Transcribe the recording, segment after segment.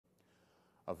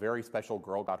A very special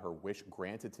girl got her wish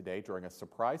granted today during a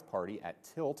surprise party at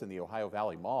Tilt in the Ohio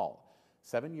Valley Mall.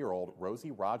 7-year-old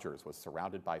Rosie Rogers was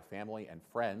surrounded by family and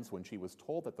friends when she was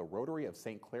told that the Rotary of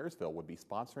St. Clairsville would be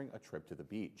sponsoring a trip to the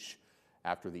beach.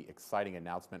 After the exciting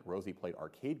announcement, Rosie played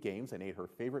arcade games and ate her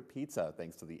favorite pizza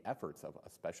thanks to the efforts of a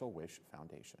Special Wish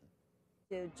Foundation.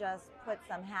 To just put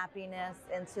some happiness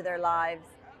into their lives,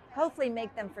 hopefully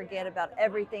make them forget about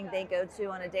everything they go to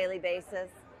on a daily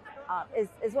basis,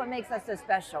 is what makes us so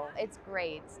special. It's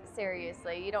great,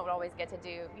 seriously. You don't always get to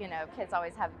do, kids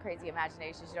always have crazy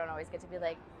imaginations. You don't always get to be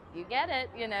like, you get it,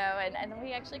 and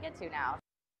we actually get to now.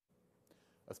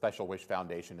 A Special Wish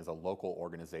Foundation is a local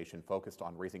organization focused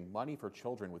on raising money for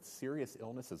children with serious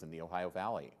illnesses in the Ohio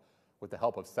Valley. With the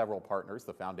help of several partners,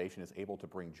 the foundation is able to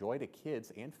bring joy to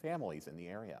kids and families in the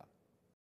area.